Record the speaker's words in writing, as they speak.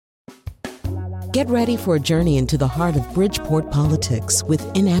Get ready for a journey into the heart of Bridgeport politics with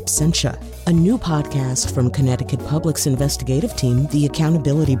In Absentia, a new podcast from Connecticut Public's investigative team, The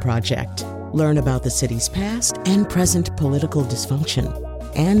Accountability Project. Learn about the city's past and present political dysfunction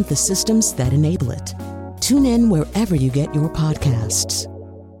and the systems that enable it. Tune in wherever you get your podcasts.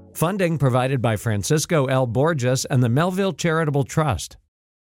 Funding provided by Francisco L. Borges and the Melville Charitable Trust.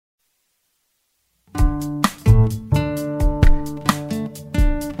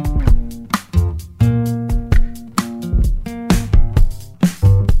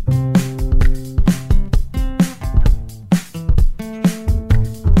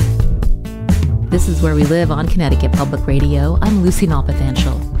 This is Where We Live on Connecticut Public Radio. I'm Lucy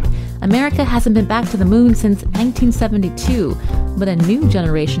Nalpathanchel. America hasn't been back to the moon since 1972, but a new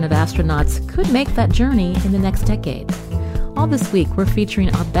generation of astronauts could make that journey in the next decade. All this week, we're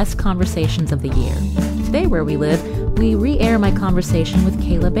featuring our best conversations of the year. Today, Where We Live, we re-air my conversation with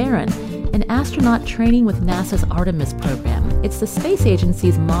Kayla Barron, an astronaut training with NASA's Artemis program. It's the space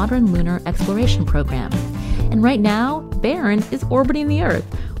agency's modern lunar exploration program. And right now, Barron is orbiting the Earth,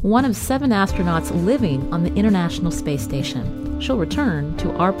 one of 7 astronauts living on the International Space Station. She'll return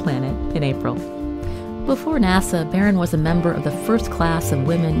to our planet in April. Before NASA, Barron was a member of the first class of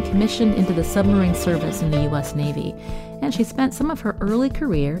women commissioned into the submarine service in the U.S. Navy, and she spent some of her early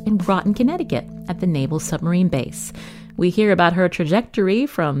career in Groton, Connecticut, at the Naval Submarine Base. We hear about her trajectory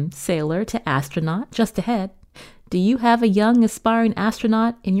from sailor to astronaut just ahead. Do you have a young aspiring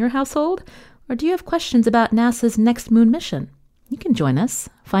astronaut in your household? Or do you have questions about NASA's next moon mission? You can join us.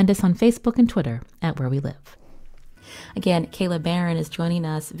 Find us on Facebook and Twitter at Where We Live. Again, Kayla Barron is joining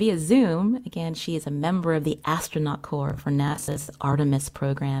us via Zoom. Again, she is a member of the Astronaut Corps for NASA's Artemis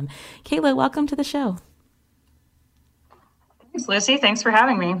program. Kayla, welcome to the show. Thanks, Lucy. Thanks for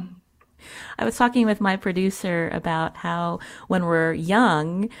having me. I was talking with my producer about how when we're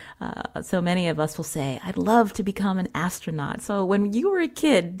young, so many of us will say, I'd love to become an astronaut. So when you were a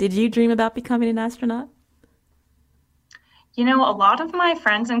kid, did you dream about becoming an astronaut? You know, a lot of my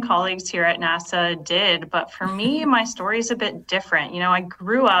friends and colleagues here at NASA did, but for me, my story is a bit different. You know, I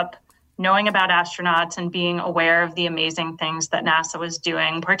grew up knowing about astronauts and being aware of the amazing things that NASA was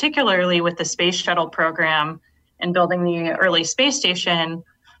doing, particularly with the space shuttle program and building the early space station.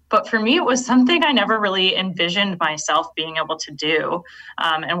 But for me, it was something I never really envisioned myself being able to do,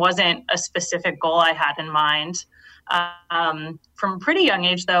 and wasn't a specific goal I had in mind. From a pretty young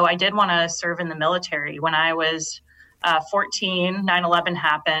age, though, I did want to serve in the military. When I was 14, 9/11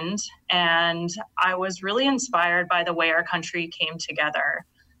 happened, and I was really inspired by the way our country came together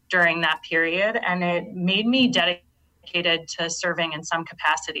during that period, and it made me dedicated to serving in some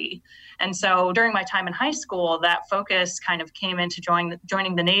capacity. And so during my time in high school, that focus kind of came into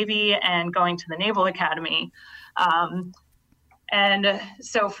joining the Navy and going to the Naval Academy. And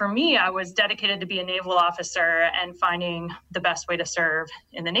so for me, I was dedicated to be a naval officer and finding the best way to serve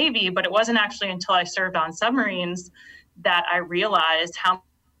in the Navy. But it wasn't actually until I served on submarines that I realized how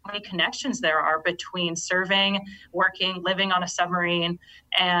many connections there are between serving, working, living on a submarine,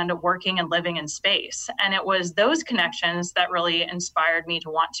 and working and living in space. And it was those connections that really inspired me to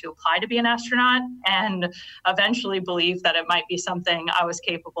want to apply to be an astronaut and eventually believe that it might be something I was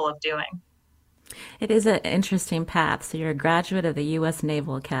capable of doing. It is an interesting path. So you're a graduate of the U.S.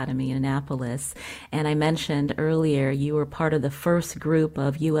 Naval Academy in Annapolis. And I mentioned earlier you were part of the first group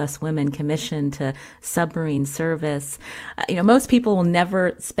of U.S. women commissioned to submarine service. Most people will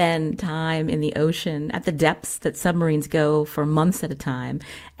never spend time in the ocean at the depths that submarines go for months at a time.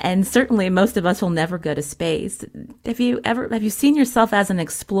 And certainly most of us will never go to space. Have you seen yourself as an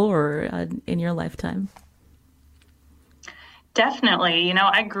explorer in your lifetime? Definitely. You know,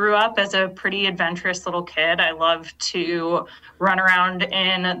 I grew up as a pretty adventurous little kid. I loved to run around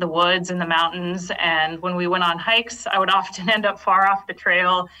in the woods and the mountains. And when we went on hikes, I would often end up far off the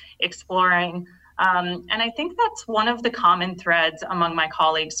trail exploring. And I think that's one of the common threads among my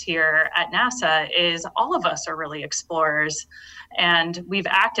colleagues here at NASA is all of us are really explorers. And we've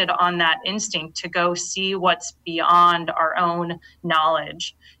acted on that instinct to go see what's beyond our own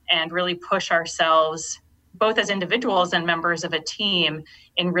knowledge and really push ourselves both as individuals and members of a team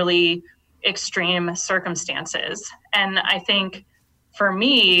in really extreme circumstances. And I think for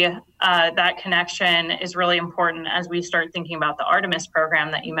me, that connection is really important as we start thinking about the Artemis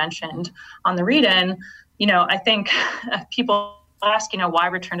program that you mentioned on the read-in. I think people ask, why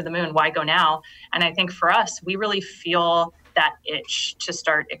return to the moon? Why go now? And I think for us, we really feel that itch to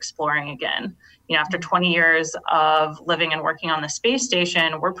start exploring again. After 20 years of living and working on the space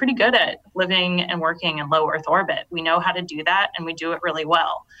station, we're pretty good at living and working in low Earth orbit. We know how to do that, and we do it really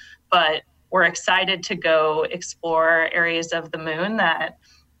well. But we're excited to go explore areas of the moon that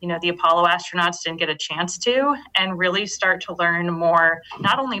the Apollo astronauts didn't get a chance to, and really start to learn more,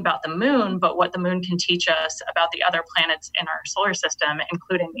 not only about the moon, but what the moon can teach us about the other planets in our solar system,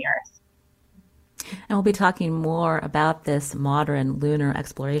 including the Earth. And we'll be talking more about this modern lunar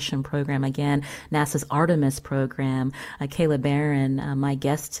exploration program. Again, NASA's Artemis program. Kayla Barron, my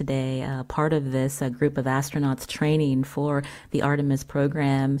guest today, part of this group of astronauts training for the Artemis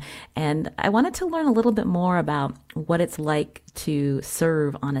program. And I wanted to learn a little bit more about what it's like to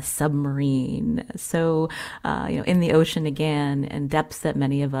serve on a submarine. So, in the ocean again, and depths that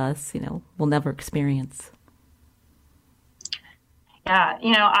many of us, will never experience.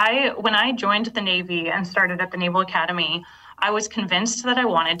 Yeah, when I joined the Navy and started at the Naval Academy, I was convinced that I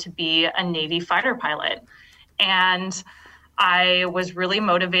wanted to be a Navy fighter pilot. And I was really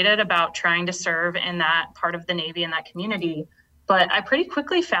motivated about trying to serve in that part of the Navy, in that community. But I pretty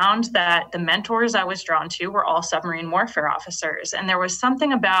quickly found that the mentors I was drawn to were all submarine warfare officers. And there was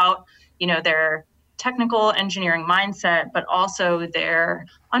something about, their technical engineering mindset, but also their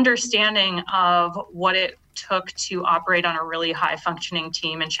understanding of what it took to operate on a really high functioning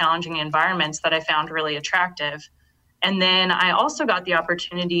team in challenging environments that I found really attractive. And then I also got the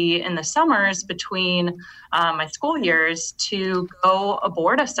opportunity in the summers between my school years to go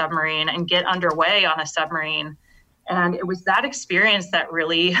aboard a submarine and get underway on a submarine. And it was that experience that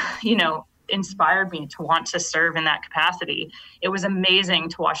really, inspired me to want to serve in that capacity. It was amazing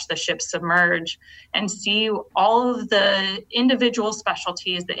to watch the ship submerge and see all of the individual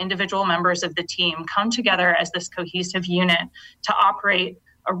specialties, the individual members of the team come together as this cohesive unit to operate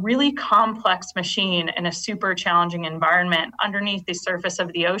a really complex machine in a super challenging environment underneath the surface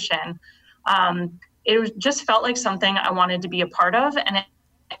of the ocean. Just felt like something I wanted to be a part of, and it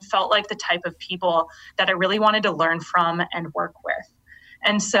felt like the type of people that I really wanted to learn from and work with.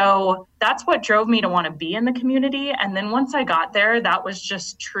 And so that's what drove me to want to be in the community. And then once I got there, that was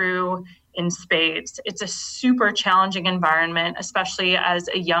just true in spades. It's a super challenging environment, especially as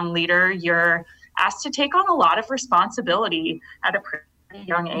a young leader. You're asked to take on a lot of responsibility at a pretty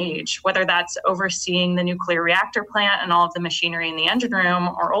young age, whether that's overseeing the nuclear reactor plant and all of the machinery in the engine room,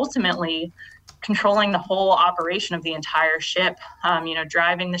 or ultimately controlling the whole operation of the entire ship,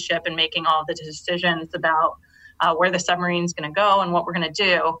 driving the ship and making all of the decisions about where the submarine's going to go and what we're going to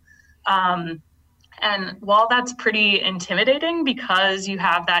do. And while that's pretty intimidating because you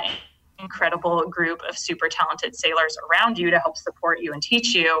have that incredible group of super talented sailors around you to help support you and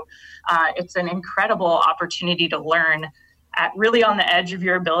teach you, it's an incredible opportunity to learn really on the edge of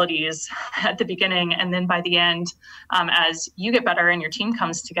your abilities at the beginning. And then by the end, as you get better and your team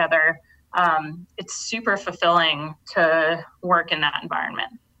comes together, it's super fulfilling to work in that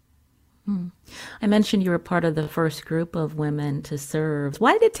environment. I mentioned you were part of the first group of women to serve.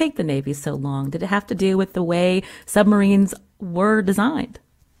 Why did it take the Navy so long? Did it have to do with the way submarines were designed?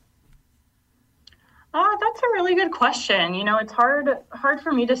 That's a really good question. It's hard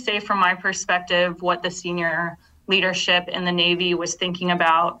for me to say from my perspective what the senior leadership in the Navy was thinking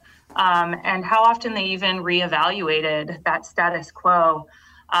about, and how often they even reevaluated that status quo.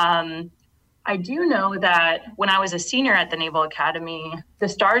 I do know that when I was a senior at the Naval Academy, the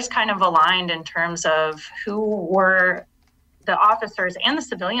stars kind of aligned in terms of who were the officers and the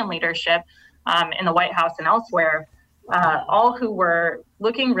civilian leadership in the White House and elsewhere, all who were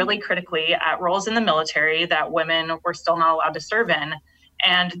looking really critically at roles in the military that women were still not allowed to serve in.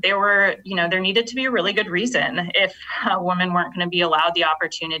 And there needed to be a really good reason if women weren't going to be allowed the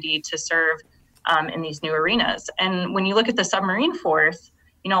opportunity to serve in these new arenas. And when you look at the submarine force,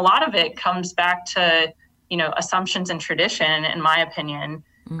 a lot of it comes back to, assumptions and tradition, in my opinion,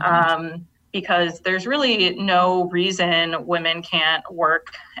 because there's really no reason women can't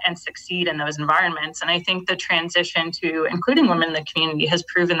work and succeed in those environments. And I think the transition to including women in the community has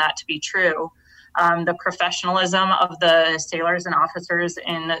proven that to be true. The professionalism of the sailors and officers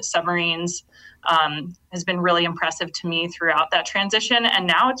in submarines has been really impressive to me throughout that transition. And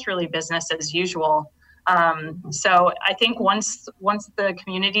now it's really business as usual. So I think once the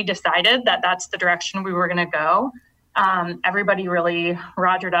community decided that that's the direction we were going to go, everybody really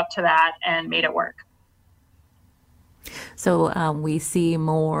rogered up to that and made it work. So we see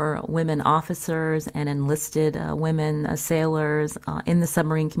more women officers and enlisted women sailors in the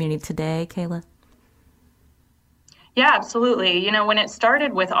submarine community today, Kayla? Yeah, absolutely. When it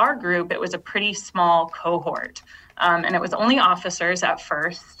started with our group, it was a pretty small cohort, and it was only officers at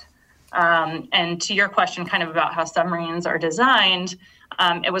first. And to your question kind of about how submarines are designed,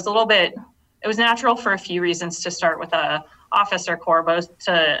 it was natural for a few reasons to start with a officer corps, both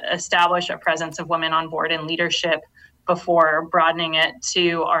to establish a presence of women on board in leadership, before broadening it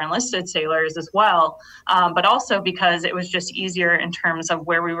to our enlisted sailors as well, but also because it was just easier in terms of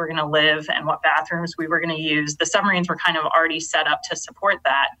where we were going to live and what bathrooms we were going to use. The submarines were kind of already set up to support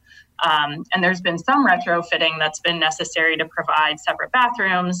that. And there's been some retrofitting that's been necessary to provide separate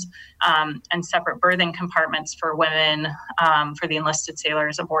bathrooms and separate berthing compartments for women, for the enlisted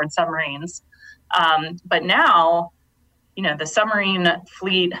sailors aboard submarines. But now, the submarine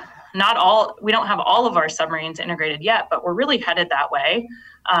fleet, we don't have all of our submarines integrated yet, but we're really headed that way.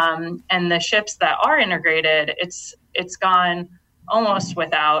 And the ships that are integrated, it's gone almost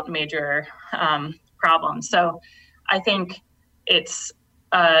without major problems. So I think it's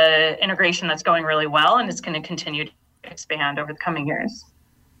integration that's going really well, and it's going to continue to expand over the coming years.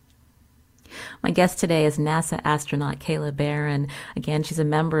 My guest today is NASA astronaut Kayla Barron. Again, she's a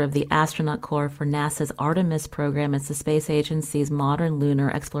member of the Astronaut Corps for NASA's Artemis program. It's the space agency's modern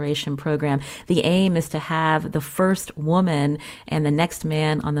lunar exploration program. The aim is to have the first woman and the next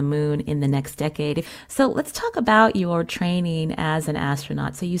man on the moon in the next decade. So let's talk about your training as an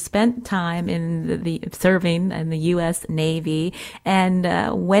astronaut. So you spent time in the serving in the U.S. Navy. And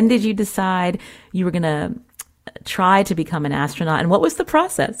when did you decide you were going to try to become an astronaut? And what was the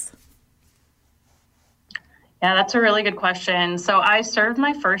process? Yeah, that's a really good question. So I served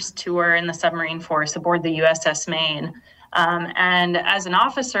my first tour in the submarine force aboard the USS Maine. And as an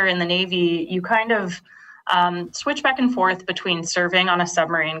officer in the Navy, you kind of switch back and forth between serving on a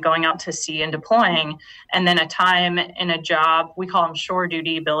submarine, going out to sea and deploying, and then a time in a job, we call them shore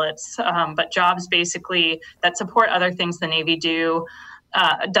duty billets, but jobs basically that support other things the Navy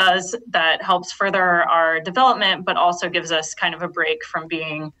does that helps further our development, but also gives us kind of a break from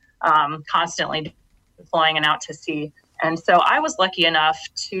being constantly deploying and out to sea. And so I was lucky enough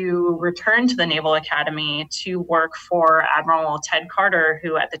to return to the Naval Academy to work for Admiral Ted Carter,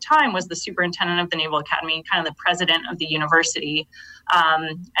 who at the time was the superintendent of the Naval Academy, kind of the president of the university,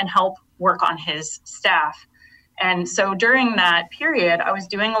 and help work on his staff. And so during that period, I was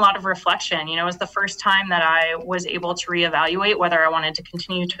doing a lot of reflection. It was the first time that I was able to reevaluate whether I wanted to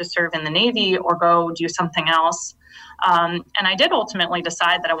continue to serve in the Navy or go do something else. And I did ultimately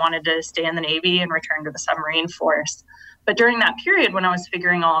decide that I wanted to stay in the Navy and return to the submarine force. But during that period, when I was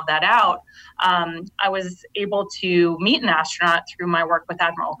figuring all of that out, I was able to meet an astronaut through my work with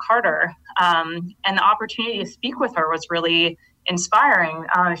Admiral Carter. And the opportunity to speak with her was really inspiring.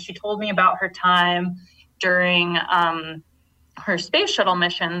 She told me about her time during her space shuttle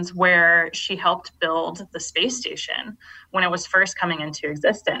missions where she helped build the space station when it was first coming into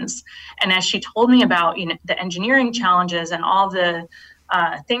existence. And as she told me about the engineering challenges and all the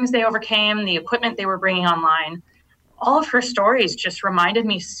things they overcame, the equipment they were bringing online, all of her stories just reminded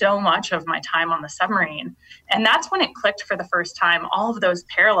me so much of my time on the submarine. And that's when it clicked for the first time, all of those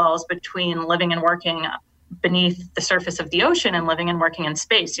parallels between living and working beneath the surface of the ocean and living and working in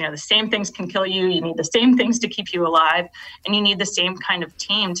space. The same things can kill you. You need the same things to keep you alive, and you need the same kind of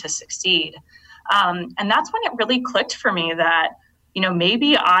team to succeed. And that's when it really clicked for me that,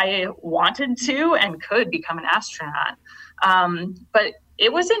 maybe I wanted to and could become an astronaut. But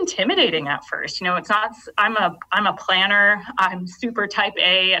it was intimidating at first. It's not, I'm a planner, I'm super type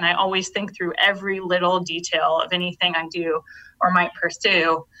A, and I always think through every little detail of anything I do or might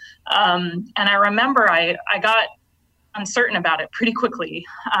pursue. And I remember I got uncertain about it pretty quickly.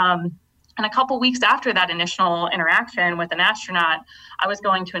 And a couple weeks after that initial interaction with an astronaut, I was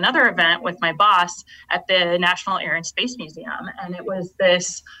going to another event with my boss at the National Air and Space Museum. And it was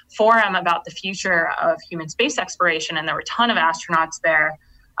this forum about the future of human space exploration. And there were a ton of astronauts there.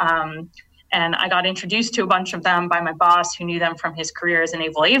 And I got introduced to a bunch of them by my boss, who knew them from his career as a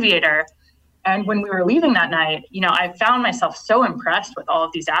naval aviator. And when we were leaving that night, I found myself so impressed with all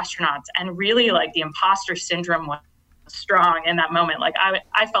of these astronauts, and really the imposter syndrome was strong in that moment.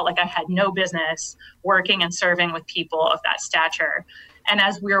 I felt like I had no business working and serving with people of that stature. And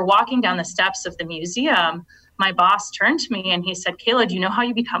as we were walking down the steps of the museum, my boss turned to me and he said, "Kayla, do you know how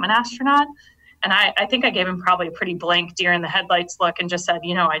you become an astronaut?" And I think I gave him probably a pretty blank deer in the headlights look and just said,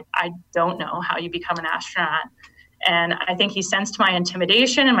 I don't know how you become an astronaut. And I think he sensed my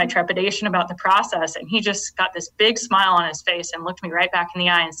intimidation and my trepidation about the process. And he just got this big smile on his face and looked me right back in the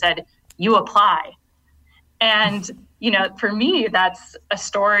eye and said, "You apply." And, for me, that's a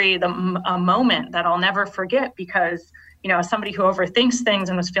story, a moment that I'll never forget, because, as somebody who overthinks things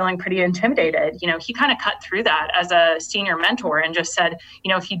and was feeling pretty intimidated, he kind of cut through that as a senior mentor and just said,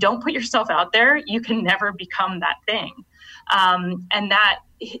 if you don't put yourself out there, you can never become that thing. And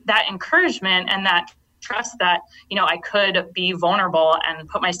that encouragement and that trust that, I could be vulnerable and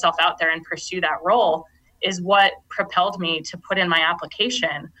put myself out there and pursue that role, is what propelled me to put in my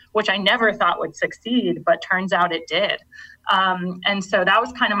application, which I never thought would succeed, but turns out it did. And so that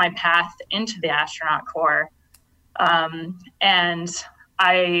was kind of my path into the astronaut corps. And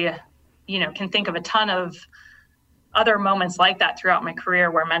I, can think of a ton of other moments like that throughout my career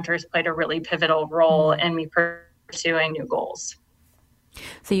where mentors played a really pivotal role in me pursuing new goals.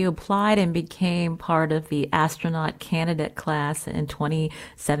 So you applied and became part of the astronaut candidate class in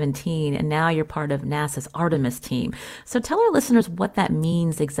 2017, and now you're part of NASA's Artemis team. So tell our listeners what that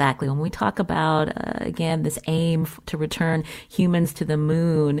means exactly. When we talk about, again, this aim to return humans to the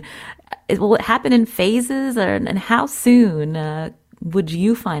moon, will it happen in phases, and how soon would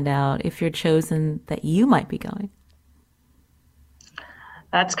you find out if you're chosen that you might be going?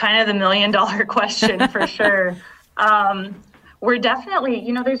 That's kind of the $1 million question for sure. We're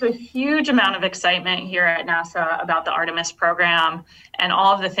definitely, there's a huge amount of excitement here at NASA about the Artemis program and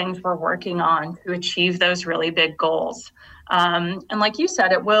all of the things we're working on to achieve those really big goals. And like you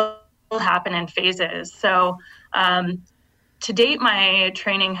said, it will happen in phases. So to date, my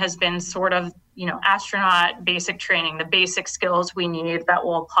training has been sort of, astronaut basic training, the basic skills we need that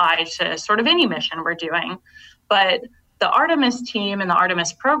will apply to sort of any mission we're doing. But the Artemis team and the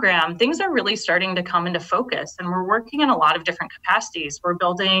Artemis program, things are really starting to come into focus, and we're working in a lot of different capacities. We're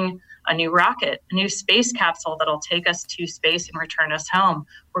building a new rocket, a new space capsule that'll take us to space and return us home.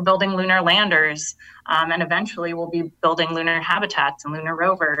 We're building lunar landers, and eventually we'll be building lunar habitats and lunar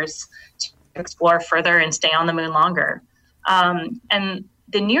rovers to explore further and stay on the moon longer. And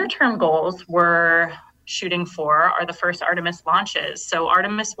the near-term goals we're shooting for are the first Artemis launches. So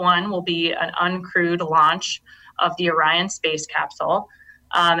Artemis 1 will be an uncrewed launch of the Orion space capsule.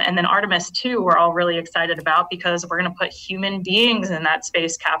 And then Artemis 2, we're all really excited about because we're going to put human beings in that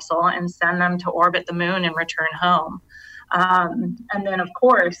space capsule and send them to orbit the moon and return home. And then, of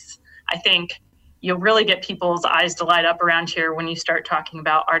course, I think you'll really get people's eyes to light up around here when you start talking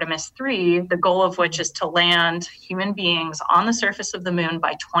about Artemis 3, the goal of which is to land human beings on the surface of the moon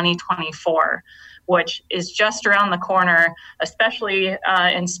by 2024. Which is just around the corner, especially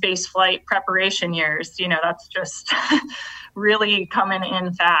in space flight preparation years. That's just really coming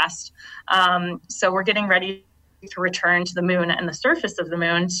in fast. So we're getting ready to return to the moon and the surface of the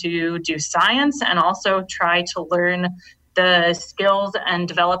moon to do science and also try to learn the skills and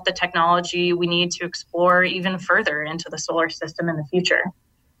develop the technology we need to explore even further into the solar system in the future.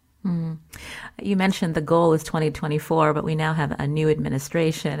 You mentioned the goal is 2024, but we now have a new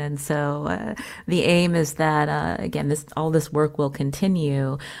administration. And so the aim is that, again, all this work will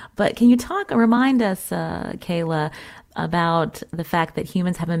continue. But can you remind us, Kayla, about the fact that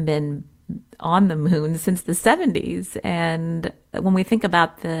humans haven't been on the moon since the 70s? And when we think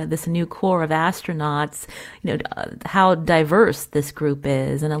about this new corps of astronauts, how diverse this group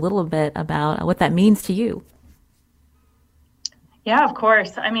is, and a little bit about what that means to you. Yeah, of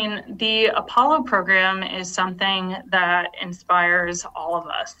course. I mean, the Apollo program is something that inspires all of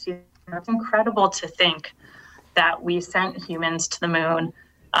us. It's incredible to think that we sent humans to the moon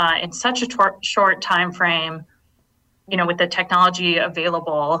in such a short time frame, with the technology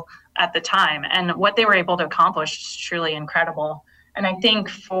available at the time. And what they were able to accomplish is truly incredible. And I think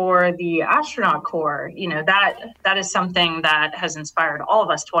for the astronaut corps, that is something that has inspired all of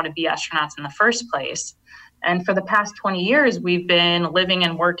us to want to be astronauts in the first place. And for the past 20 years, we've been living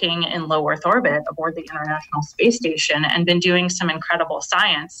and working in low Earth orbit aboard the International Space Station and been doing some incredible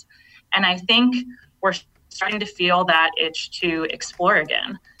science. And I think we're starting to feel that itch to explore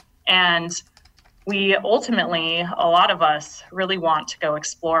again. And we ultimately, a lot of us really want to go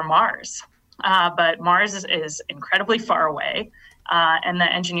explore Mars. But Mars is incredibly far away. And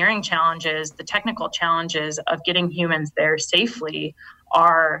the engineering challenges, the technical challenges of getting humans there safely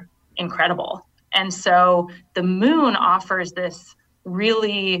are incredible. And so the moon offers this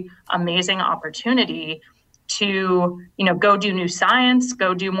really amazing opportunity to, go do new science,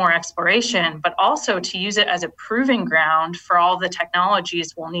 go do more exploration, but also to use it as a proving ground for all the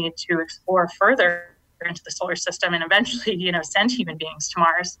technologies we'll need to explore further into the solar system and eventually, send human beings to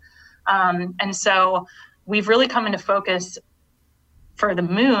Mars. And so we've really come into focus for the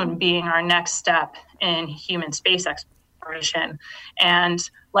moon being our next step in human space exploration. And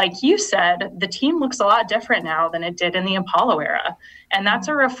like you said, the team looks a lot different now than it did in the Apollo era. And that's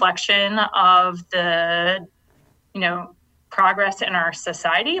a reflection of the, progress in our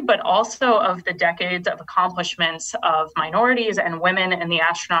society, but also of the decades of accomplishments of minorities and women in the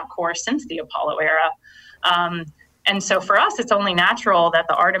astronaut corps since the Apollo era. And so for us, it's only natural that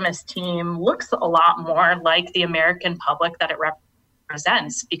the Artemis team looks a lot more like the American public that it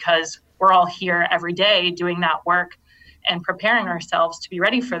represents, because we're all here every day doing that work and preparing ourselves to be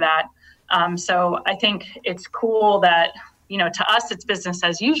ready for that. So I think it's cool that, to us, it's business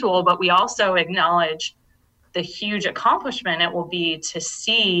as usual, but we also acknowledge the huge accomplishment it will be to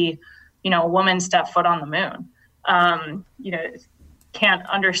see, a woman step foot on the moon. Can't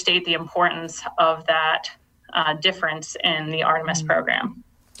understate the importance of that difference in the Artemis program.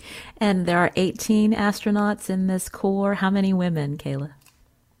 And there are 18 astronauts in this Corps. How many women, Kayla?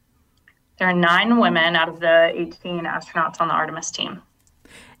 There are 9 women out of the 18 astronauts on the Artemis team.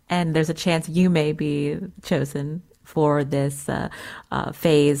 And there's a chance you may be chosen for this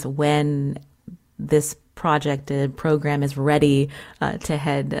phase when this projected program is ready to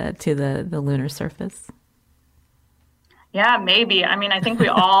head to the lunar surface. Yeah, maybe. I mean, I think we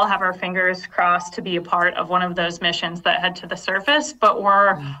all have our fingers crossed to be a part of one of those missions that head to the surface, but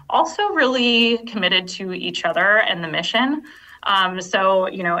we're also really committed to each other and the mission. So,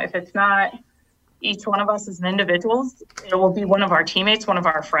 if it's not each one of us as individuals, it will be one of our teammates, one of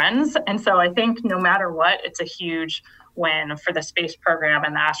our friends. And so I think no matter what, it's a huge win for the space program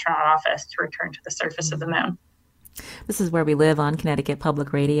and the astronaut office to return to the surface of the moon. This is Where We Live on Connecticut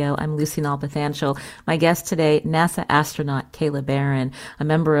Public Radio. I'm Lucy Nalpathanchel. My guest today, NASA astronaut Kayla Barron, a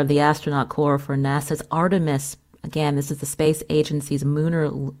member of the Astronaut Corps for NASA's Artemis. Again, this is the space agency's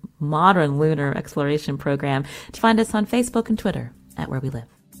modern lunar exploration program. To find us on Facebook and Twitter at Where We Live.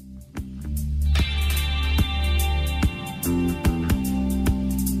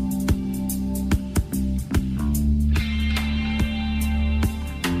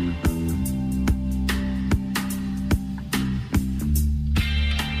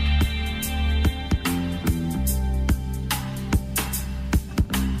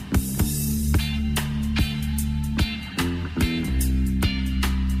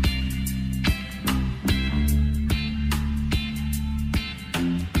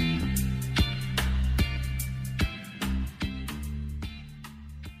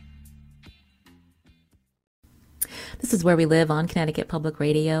 This is Where We Live on Connecticut Public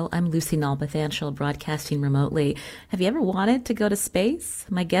Radio. I'm Lucy Nalpathanchel, broadcasting remotely. Have you ever wanted to go to space?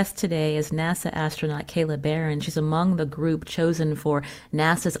 My guest today is NASA astronaut Kayla Barron. She's among the group chosen for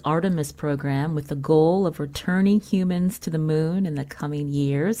NASA's Artemis program with the goal of returning humans to the moon in the coming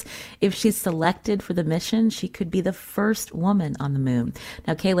years. If she's selected for the mission, she could be the first woman on the moon.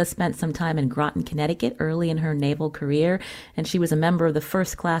 Now, Kayla spent some time in Groton, Connecticut early in her naval career, and she was a member of the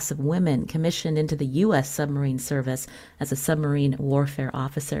first class of women commissioned into the U.S. submarine service as a submarine warfare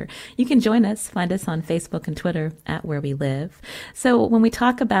officer. You can join us, find us on Facebook and Twitter at Where We Live. So when we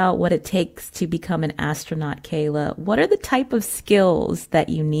talk about what it takes to become an astronaut, Kayla, what are the type of skills that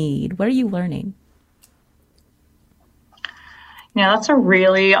you need? What are you learning? Yeah, that's a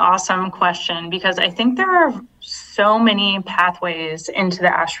really awesome question because I think there are so many pathways into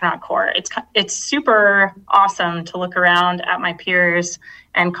the astronaut corps. It's super awesome to look around at my peers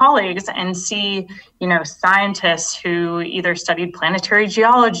and colleagues and see, scientists who either studied planetary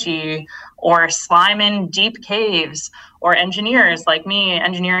geology or slime in deep caves, or engineers like me,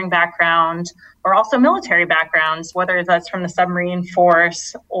 engineering background, or also military backgrounds, whether that's from the submarine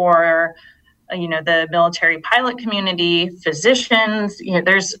force or the military pilot community, physicians.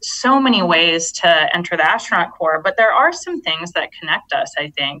 There's so many ways to enter the astronaut corps, but there are some things that connect us,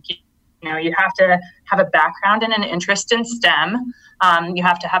 I think. You have to have a background and an interest in STEM. You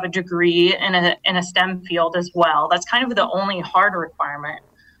have to have a degree in a STEM field as well. That's kind of the only hard requirement.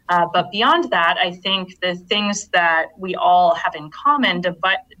 But beyond that, I think the things that we all have in common,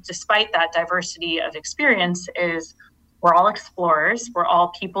 despite that diversity of experience, is we're all explorers. We're all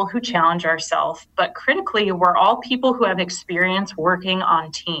people who challenge ourselves, but critically, we're all people who have experience working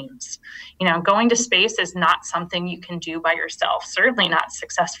on teams. Going to space is not something you can do by yourself, certainly not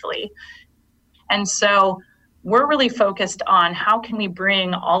successfully. And so we're really focused on how can we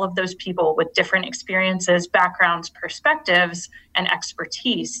bring all of those people with different experiences, backgrounds, perspectives, and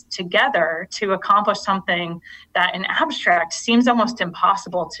expertise together to accomplish something that in abstract seems almost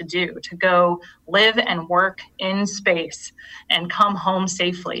impossible to do, to go live and work in space and come home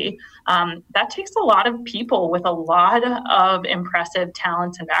safely. That takes a lot of people with a lot of impressive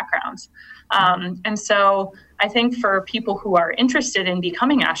talents and backgrounds. And so I think for people who are interested in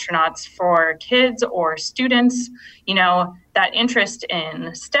becoming astronauts, for kids or students, that interest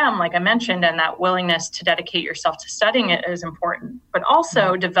in STEM, like I mentioned, and that willingness to dedicate yourself to studying it is important, but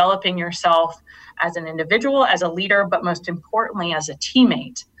also developing yourself as an individual, as a leader, but most importantly, as a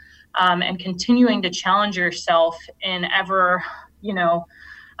teammate, and continuing to challenge yourself in ever,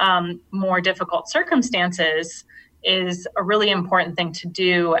 more difficult circumstances is a really important thing to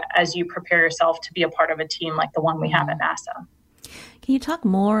do as you prepare yourself to be a part of a team like the one we have at NASA. Can you talk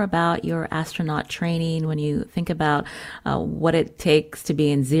more about your astronaut training when you think about what it takes to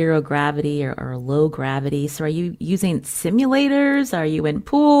be in zero gravity or low gravity? So are you using simulators? Are you in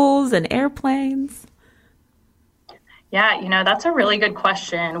pools and airplanes? Yeah, that's a really good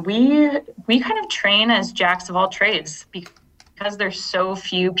question. We kind of train as jacks of all trades because there's so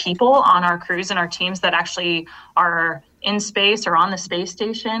few people on our crews and our teams that actually are in space or on the space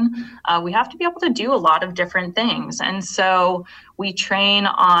station. We have to be able to do a lot of different things. And so we train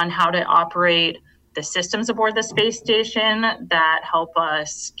on how to operate the systems aboard the space station that help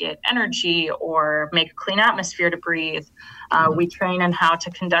us get energy or make a clean atmosphere to breathe. We train on how to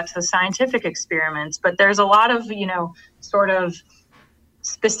conduct the scientific experiments, but there's a lot of, sort of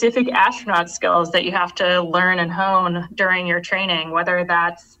specific astronaut skills that you have to learn and hone during your training, whether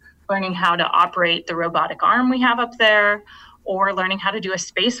that's learning how to operate the robotic arm we have up there or learning how to do a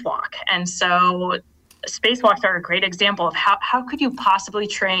spacewalk. And so spacewalks are a great example of how could you possibly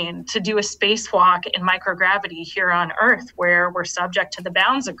train to do a spacewalk in microgravity here on Earth, where we're subject to the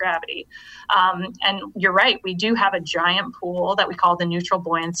bounds of gravity. And you're right, we do have a giant pool that we call the Neutral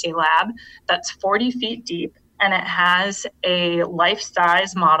Buoyancy Lab that's 40 feet deep, and it has a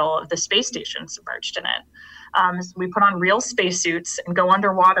life-size model of the space station submerged in it. So we put on real spacesuits and go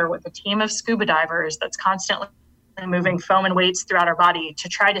underwater with a team of scuba divers that's constantly moving foam and weights throughout our body to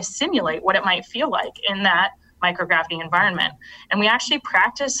try to simulate what it might feel like in that microgravity environment. And we actually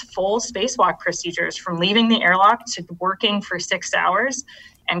practice full spacewalk procedures from leaving the airlock to working for 6 hours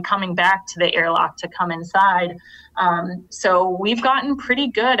and coming back to the airlock to come inside. So we've gotten pretty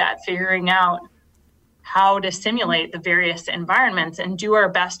good at figuring out how to simulate the various environments and do our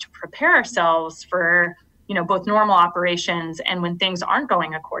best to prepare ourselves for both normal operations and when things aren't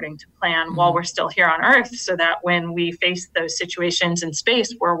going according to plan while we're still here on Earth, so that when we face those situations in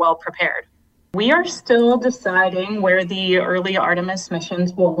space, we're well prepared. We are still deciding where the early Artemis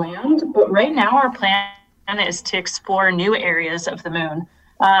missions will land, but right now our plan is to explore new areas of the moon.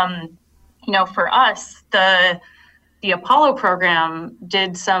 For us, the Apollo program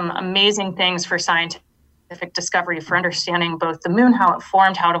did some amazing things for scientific discovery, for understanding both the moon, how it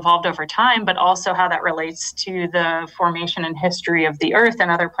formed, how it evolved over time, but also how that relates to the formation and history of the Earth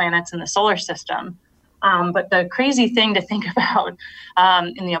and other planets in the solar system. But the crazy thing to think about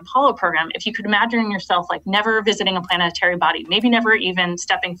in the Apollo program, if you could imagine yourself like never visiting a planetary body, maybe never even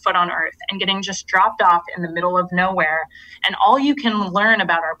stepping foot on Earth and getting just dropped off in the middle of nowhere, and all you can learn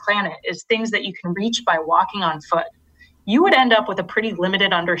about our planet is things that you can reach by walking on foot, you would end up with a pretty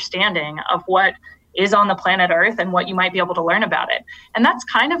limited understanding of what is on the planet Earth and what you might be able to learn about it. And that's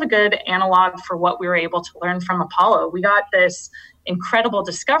kind of a good analog for what we were able to learn from Apollo. We got this incredible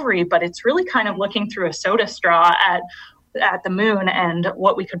discovery, but it's really kind of looking through a soda straw at the moon and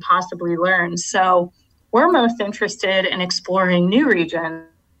what we could possibly learn. So we're most interested in exploring new regions.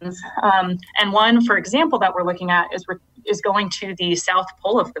 And one, for example, that we're looking at is going to the south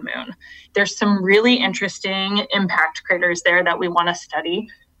pole of the moon. There's some really interesting impact craters there that we want to study.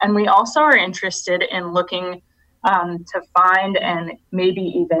 And we also are interested in looking to find and maybe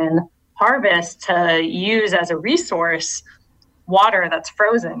even harvest to use as a resource water that's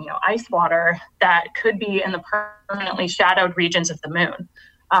frozen, ice water that could be in the permanently shadowed regions of the moon.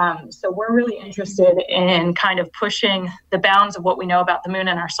 So we're really interested in kind of pushing the bounds of what we know about the moon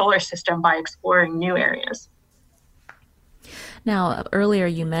and our solar system by exploring new areas. Now, earlier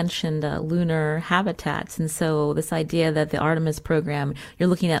you mentioned lunar habitats, and so this idea that the Artemis program, you're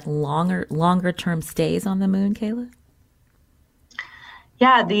looking at longer term stays on the moon, Kayla?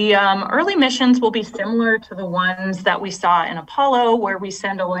 Yeah, the early missions will be similar to the ones that we saw in Apollo, where we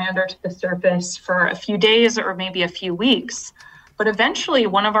send a lander to the surface for a few days or maybe a few weeks. But eventually,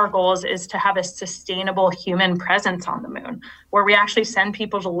 one of our goals is to have a sustainable human presence on the moon, where we actually send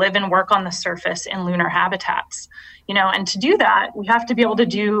people to live and work on the surface in lunar habitats. And to do that, we have to be able to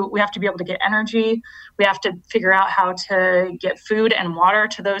get energy. We have to figure out how to get food and water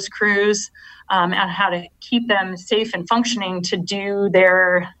to those crews, and how to keep them safe and functioning to do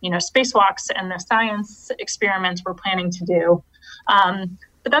their, spacewalks and the science experiments we're planning to do.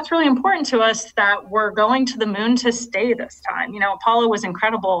 But that's really important to us, that we're going to the moon to stay this time. Apollo was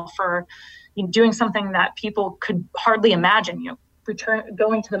incredible for doing something that people could hardly imagine,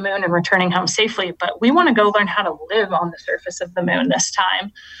 going to the moon and returning home safely. But we want to go learn how to live on the surface of the moon this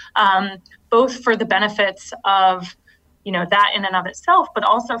time, both for the benefits of that in and of itself, but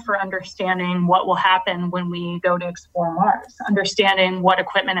also for understanding what will happen when we go to explore Mars, understanding what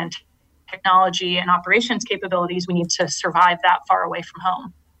equipment and technology and operations capabilities we need to survive that far away from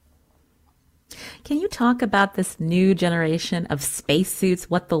home. Can you talk about this new generation of spacesuits,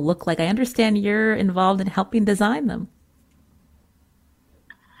 what they'll look like? I understand you're involved in helping design them.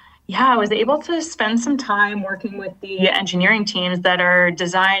 Yeah, I was able to spend some time working with the engineering teams that are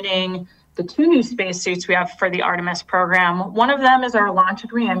designing the two new spacesuits we have for the Artemis program. One of them is our launch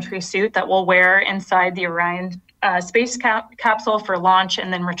and reentry suit that we'll wear inside the Orion space capsule for launch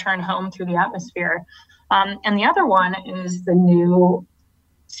and then return home through the atmosphere. And the other one is the new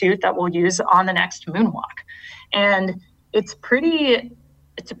suit that we'll use on the next moonwalk. And it's a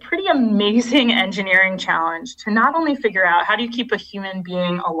pretty amazing engineering challenge to not only figure out how do you keep a human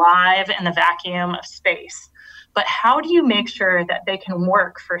being alive in the vacuum of space, but how do you make sure that they can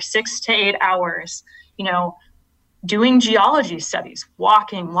work for 6 to 8 hours, doing geology studies,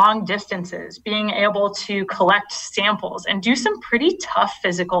 walking long distances, being able to collect samples and do some pretty tough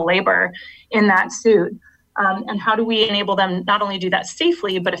physical labor in that suit. And how do we enable them not only do that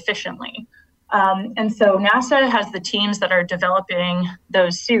safely, but efficiently? And so NASA has the teams that are developing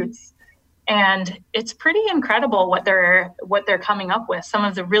those suits. And it's pretty incredible what they're coming up with. Some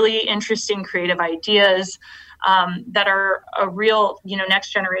of the really interesting creative ideas that are a real,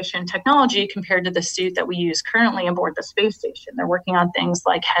 next generation technology compared to the suit that we use currently aboard the space station. They're working on things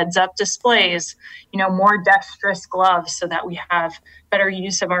like heads-up displays, more dexterous gloves so that we have better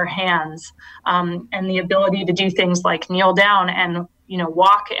use of our hands, and the ability to do things like kneel down and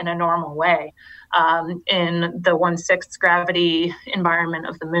walk in a normal way in the 1/6 gravity environment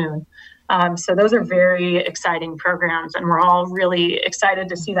of the moon. So those are very exciting programs, and we're all really excited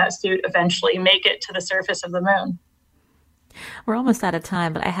to see that suit eventually make it to the surface of the moon. We're almost out of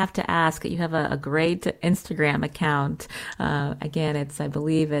time, but I have to ask, you have a great Instagram account. Again, I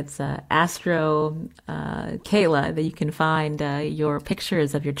believe it's Astro Kayla, that you can find your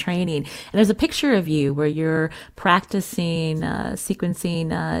pictures of your training. And there's a picture of you where you're practicing sequencing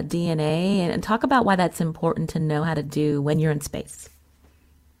DNA, and talk about why that's important to know how to do when you're in space.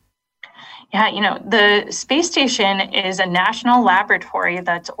 Yeah, the space station is a national laboratory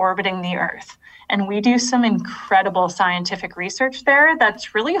that's orbiting the Earth. And we do some incredible scientific research there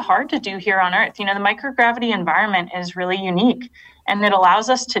that's really hard to do here on Earth. The microgravity environment is really unique, and it allows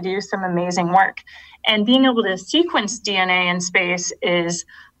us to do some amazing work. And being able to sequence DNA in space is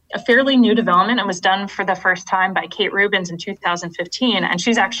a fairly new development. It was done for the first time by Kate Rubins in 2015, and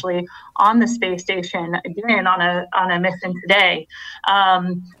she's actually on the space station again on a mission today.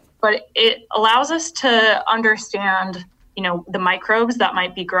 But it allows us to understand, the microbes that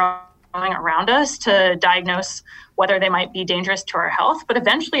might be growing around us, to diagnose whether they might be dangerous to our health, but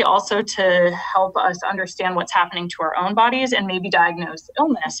eventually also to help us understand what's happening to our own bodies and maybe diagnose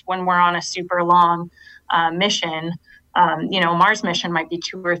illness when we're on a super long mission. Mars mission might be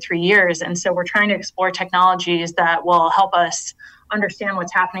 2 or 3 years. And so we're trying to explore technologies that will help us understand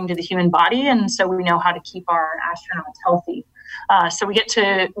what's happening to the human body. And so we know how to keep our astronauts healthy. So we get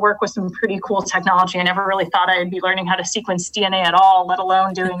to work with some pretty cool technology. I never really thought I'd be learning how to sequence DNA at all, let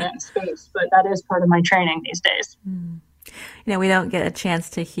alone doing it in space. But that is part of my training these days. We don't get a chance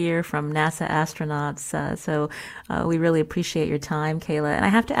to hear from NASA astronauts, so we really appreciate your time, Kayla. And I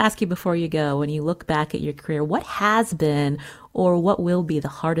have to ask you before you go, when you look back at your career, what has been or what will be the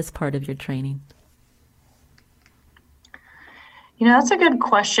hardest part of your training? That's a good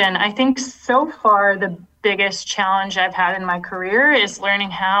question. I think so far the biggest challenge I've had in my career is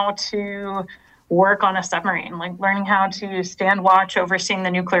learning how to work on a submarine, like learning how to stand watch overseeing the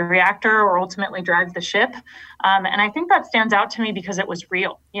nuclear reactor or ultimately drive the ship. And I think that stands out to me because it was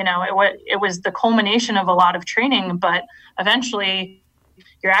real. It was the culmination of a lot of training, but eventually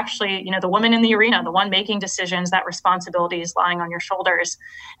you're actually, the woman in the arena, the one making decisions. That responsibility is lying on your shoulders.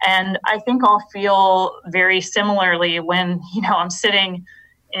 And I think I'll feel very similarly when, I'm sitting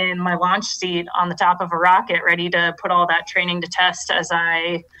in my launch seat on the top of a rocket, ready to put all that training to test as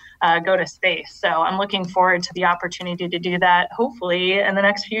I go to space. So I'm looking forward to the opportunity to do that, hopefully, in the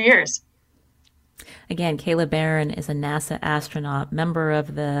next few years. Again, Kayla Barron is a NASA astronaut, member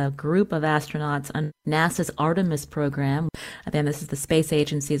of the group of astronauts on NASA's Artemis program. Again, this is the space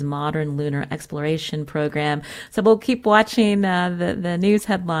agency's modern lunar exploration program. So we'll keep watching the news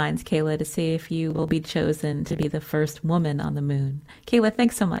headlines, Kayla, to see if you will be chosen to be the first woman on the moon. Kayla,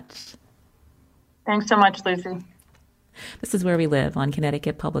 thanks so much. Thanks so much, Lucy. This is Where We Live on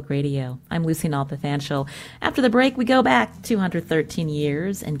Connecticut Public Radio. I'm Lucy Nalpathanchel. After the break, we go back 213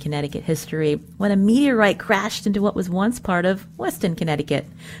 years in Connecticut history when a meteorite crashed into what was once part of Weston, Connecticut.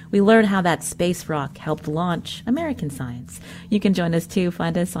 We learn how that space rock helped launch American science. You can join us too.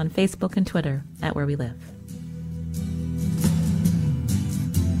 Find us on Facebook and Twitter at Where We Live.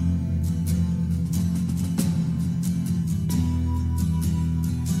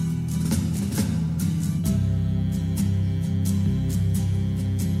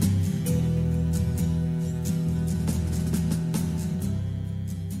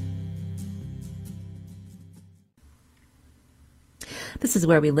 This is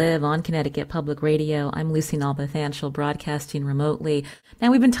Where We Live on Connecticut Public Radio. I'm Lucy Nalpathanchel, broadcasting remotely.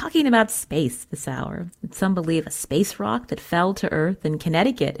 Now, we've been talking about space this hour. Some believe a space rock that fell to Earth in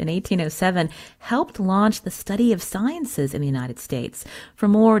Connecticut in 1807 helped launch the study of sciences in the United States. For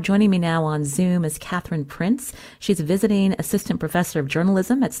more, joining me now on Zoom is Catherine Prince. She's a visiting assistant professor of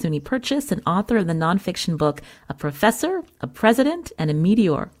journalism at SUNY Purchase and author of the nonfiction book, A Professor, a President, and a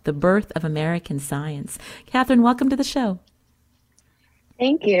Meteor, The Birth of American Science. Catherine, welcome to the show.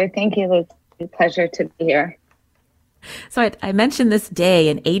 Thank you. Thank you. It's a pleasure to be here. So I mentioned this day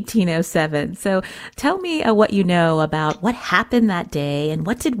in 1807. So tell me what you know about what happened that day and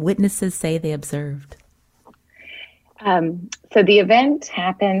what did witnesses say they observed? So the event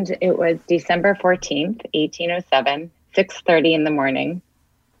happened, it was December 14th, 1807, 6:30 in the morning.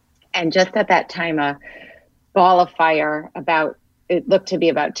 And just at that time, a ball of fire it looked to be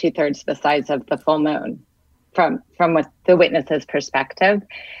about 2/3 the size of the full moon from what the witness's perspective.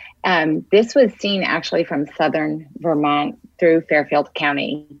 This was seen actually from southern Vermont through Fairfield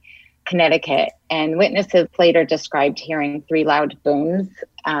County, Connecticut. And witnesses later described hearing 3 loud booms.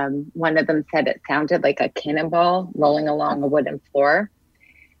 One of them said it sounded like a cannonball rolling along a wooden floor.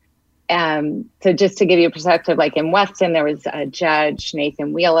 So just to give you a perspective, like in Weston, there was a judge,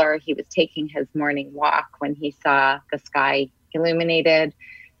 Nathan Wheeler. He was taking his morning walk when he saw the sky illuminated.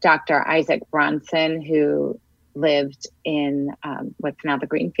 Dr. Isaac Bronson, who lived in what's now the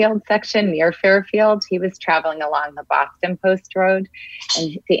Greenfield section near Fairfield, he was traveling along the Boston Post Road,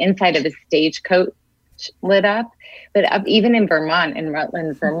 and the inside of his stagecoach lit up. But even in Vermont, in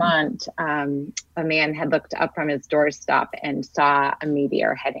Rutland, Vermont, a man had looked up from his doorstep and saw a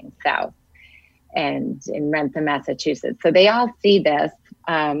meteor heading south, and in Rentham, Massachusetts. So they all see this,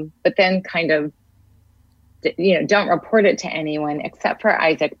 but then kind of don't report it to anyone except for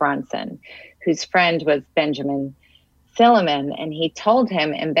Isaac Bronson, whose friend was Benjamin Silliman. And he told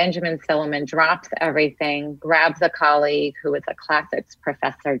him, and Benjamin Silliman drops everything, grabs a colleague who was a classics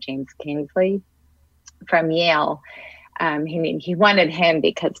professor, James Kingsley from Yale. He wanted him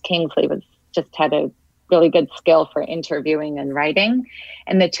because Kingsley had a really good skill for interviewing and writing.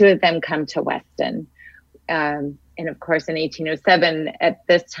 And the two of them come to Weston. And of course, in 1807, at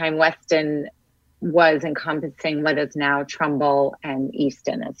this time, Weston was encompassing what is now Trumbull and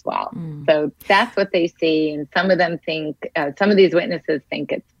Easton as well. So that's what they see. And some of them think, some of these witnesses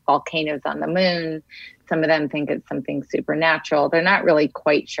think it's volcanoes on the moon. Some of them think it's something supernatural. They're not really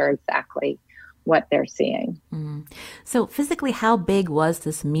quite sure exactly what they're seeing. So physically, how big was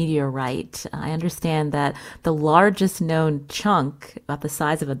this meteorite? I understand that the largest known chunk, about the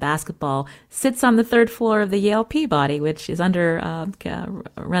size of a basketball, sits on the 3rd floor of the Yale Peabody, which is under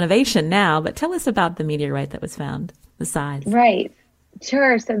renovation now. But tell us about the meteorite that was found, the size. Right.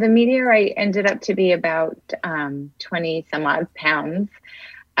 Sure. So the meteorite ended up to be about 20 some odd pounds.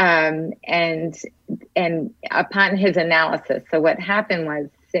 And upon his analysis, so what happened was,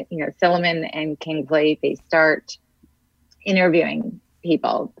 Silliman and Kingsley, they start interviewing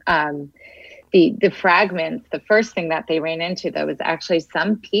people. The fragments, the first thing that they ran into, though, was actually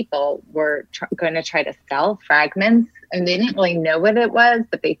some people were going to try to sell fragments, and they didn't really know what it was,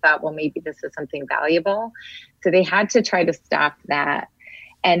 but they thought, well, maybe this is something valuable. So they had to try to stop that.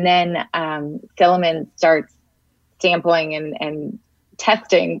 And then Silliman starts sampling and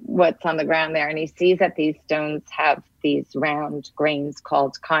testing what's on the ground there. And he sees that these stones have these round grains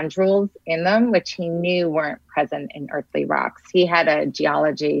called chondrules in them, which he knew weren't present in earthly rocks. He had a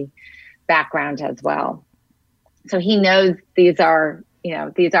geology background as well. So he knows these are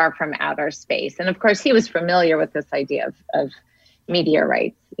from outer space. And of course, he was familiar with this idea of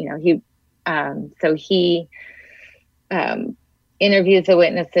meteorites. He interviews the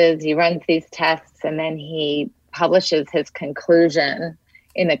witnesses, he runs these tests, and then he publishes his conclusion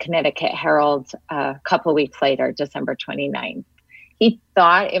in the Connecticut Herald a couple weeks later, December 29th. He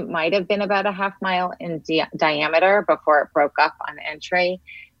thought it might have been about a half mile in diameter before it broke up on entry.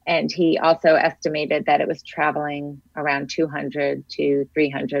 And he also estimated that it was traveling around 200 to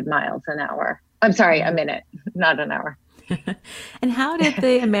 300 miles an hour. I'm sorry, a minute, not an hour. And how did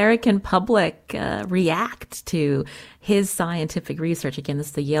the American public react to his scientific research? Again, this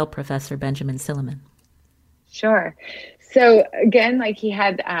is the Yale professor, Benjamin Silliman. Sure. So again, he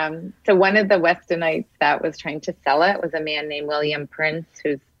had, so one of the Westonites that was trying to sell it was a man named William Prince,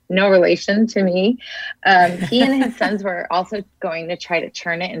 who's no relation to me. He and his sons were also going to try to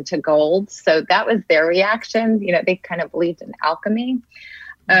turn it into gold. So that was their reaction. They kind of believed in alchemy.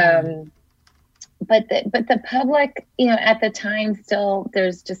 But the public, at the time, still,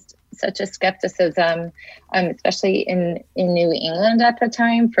 there's just such a skepticism, especially in New England at the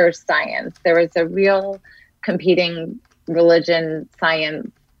time, for science. There was a real competing religion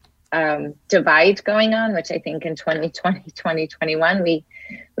science divide going on, which I think in 2020, 2021,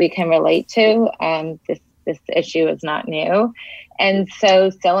 we can relate to. This issue is not new. And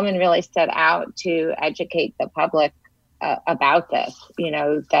so Silliman really set out to educate the public about this,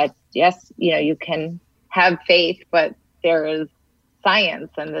 that yes, you can have faith, but there is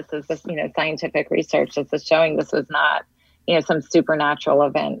science. And this is just, scientific research that is showing this was not, some supernatural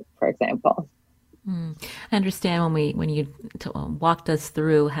event, for example. I understand when you walked us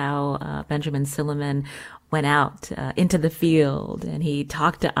through how Benjamin Silliman went out into the field and he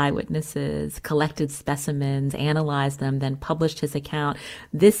talked to eyewitnesses, collected specimens, analyzed them, then published his account.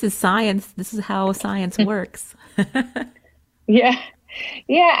 This is science. This is how science works. Yeah.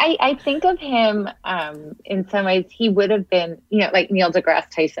 I think of him in some ways, he would have been, like Neil deGrasse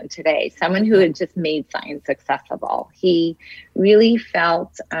Tyson today, someone who had just made science accessible. He really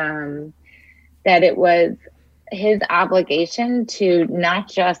felt that it was his obligation to not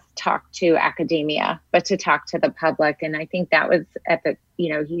just talk to academia, but to talk to the public. And I think that was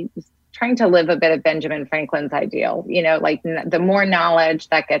he was trying to live a bit of Benjamin Franklin's ideal, like the more knowledge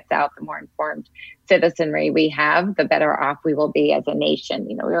that gets out, the more informed citizenry we have, the better off we will be as a nation.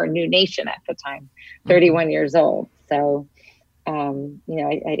 We were a new nation at the time, 31 years old. So,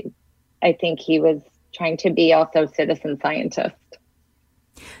 I think he was trying to be also citizen scientist.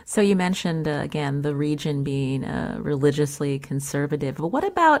 So you mentioned, again, the region being religiously conservative. But what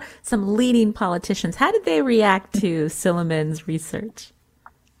about some leading politicians? How did they react to Silliman's research?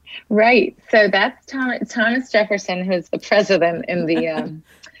 Right. So that's Thomas Jefferson, who's the president in the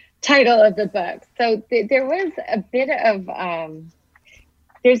title of the book. So there was a bit of,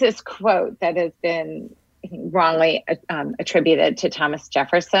 there's this quote that has been wrongly attributed to Thomas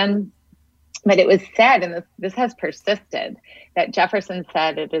Jefferson. But it was said, and this has persisted, that Jefferson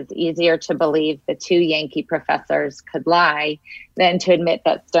said it is easier to believe the two Yankee professors could lie than to admit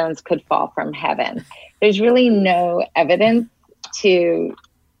that stones could fall from heaven. There's really no evidence to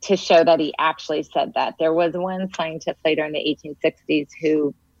show that he actually said that. There was one scientist later in the 1860s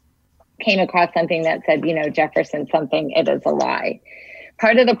who came across something that said, Jefferson something, it is a lie.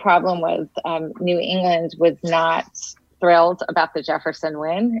 Part of the problem was New England was not thrilled about the Jefferson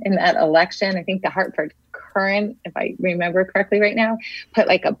win in that election. I think the Hartford Courant, if I remember correctly right now, put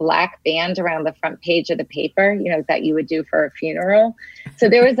like a black band around the front page of the paper, that you would do for a funeral. So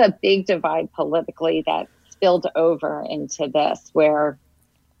there was a big divide politically that spilled over into this, where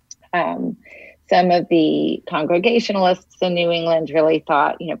some of the Congregationalists in New England really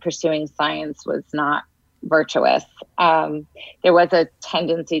thought, pursuing science was not virtuous. There was a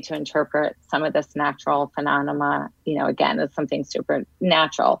tendency to interpret some of this natural phenomena, again, as something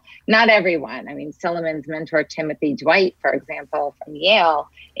supernatural. Not everyone. I mean, Silliman's mentor, Timothy Dwight, for example, from Yale,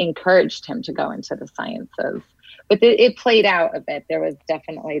 encouraged him to go into the sciences. But it played out a bit. There was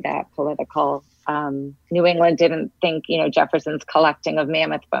definitely that political. New England didn't think, Jefferson's collecting of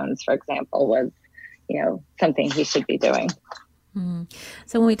mammoth bones, for example, was, something he should be doing.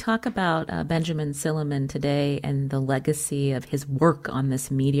 So when we talk about Benjamin Silliman today and the legacy of his work on this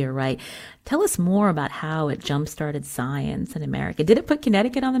meteorite, tell us more about how it jump-started science in America. Did it put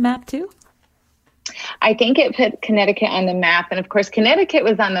Connecticut on the map too? I think it put Connecticut on the map. And of course, Connecticut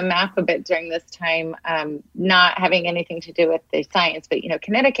was on the map a bit during this time, not having anything to do with the science. But,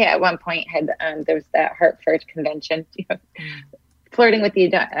 Connecticut at one point had, there was that Hartford Convention, flirting with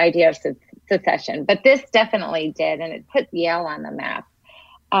the idea of secession. But this definitely did, and it put Yale on the map.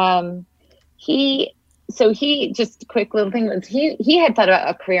 Just a quick little thing was he had thought about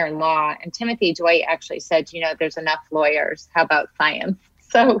a career in law, and Timothy Dwight actually said, there's enough lawyers. How about science?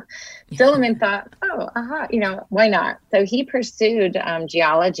 So Silliman thought, why not? So he pursued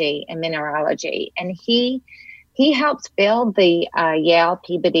geology and mineralogy, and he helped build the Yale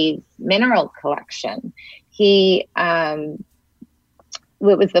Peabody's mineral collection.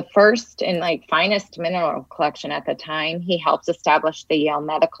 It was the first and finest mineral collection at the time. He helped establish the Yale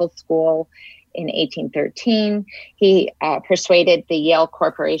Medical School in 1813. He persuaded the Yale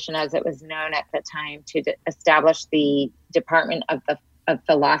Corporation, as it was known at the time, to establish the Department of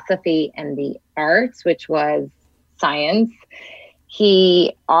Philosophy and the Arts, which was science.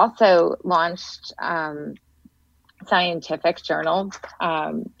 He also launched scientific journals,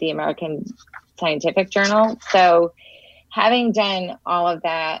 the American Scientific Journal. So having done all of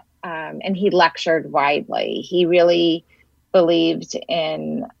that, and he lectured widely, he really believed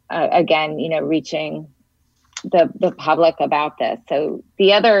in, reaching the public about this. So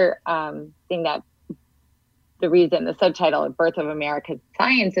the other thing that the reason the subtitle of Birth of America's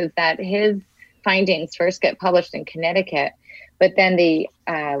Science is that his findings first get published in Connecticut, but then they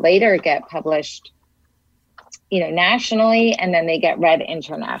later get published nationally, and then they get read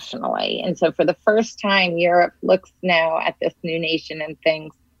internationally. And so for the first time, Europe looks now at this new nation and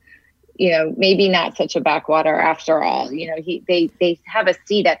thinks, maybe not such a backwater after all. They have a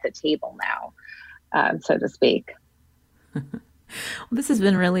seat at the table now, so to speak. Well, this has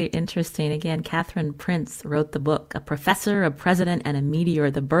been really interesting. Again, Catherine Prince wrote the book, A Professor, a President, and a Meteor,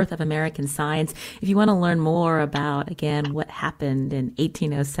 The Birth of American Science. If you want to learn more about, again, what happened in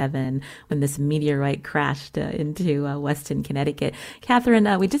 1807 when this meteorite crashed into Weston, Connecticut. Catherine,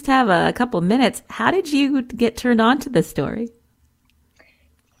 we just have a couple minutes. How did you get turned on to this story?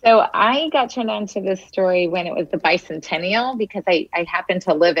 So I got turned on to this story when it was the bicentennial, because I happened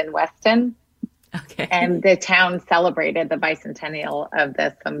to live in Weston. Okay. And the town celebrated the bicentennial of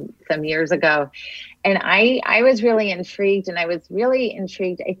this some years ago. And I was really intrigued,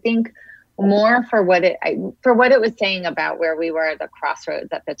 I think, more for what it was saying about where we were at the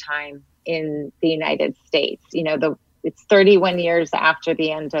crossroads at the time in the United States. It's 31 years after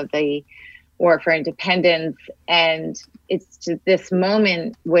the end of the War for Independence. And it's just this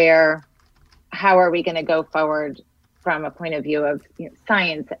moment where, how are we going to go forward from a point of view of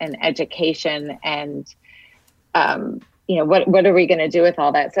science and education, and what are we going to do with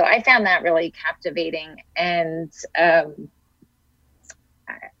all that? So I found that really captivating, and so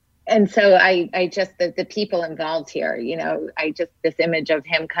I just the people involved here, this image of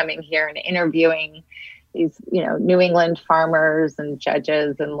him coming here and interviewing these New England farmers and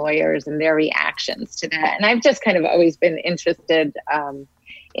judges and lawyers and their reactions to that, and I've just kind of always been interested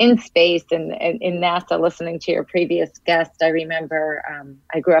in space and in NASA. Listening to your previous guest, I remember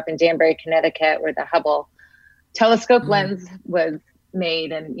I grew up in Danbury, Connecticut, where the Hubble telescope lens was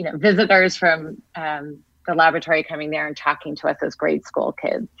made, and visitors from the laboratory coming there and talking to us as grade school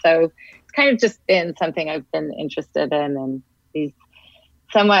kids. So it's kind of just been something I've been interested in, and these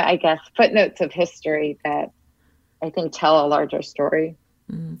somewhat, I guess, footnotes of history that I think tell a larger story.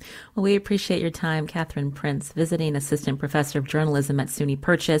 Well, we appreciate your time, Catherine Prince, visiting assistant professor of journalism at SUNY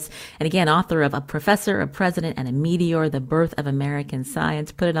Purchase, and again, author of A Professor, a President, and a Meteor, The Birth of American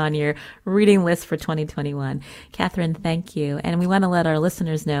Science. Put it on your reading list for 2021. Catherine, thank you. And we want to let our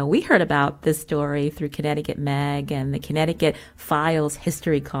listeners know we heard about this story through Connecticut Mag and the Connecticut Files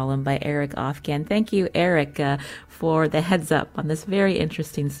history column by Eric Ofgen. Thank you, Eric, for the heads up on this very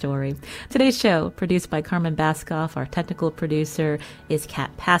interesting story. Today's show, produced by Carmen Baskoff. Our technical producer is Kat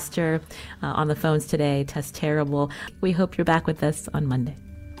Pastor. On the phones today, Tess Terrible. We hope you're back with us on Monday.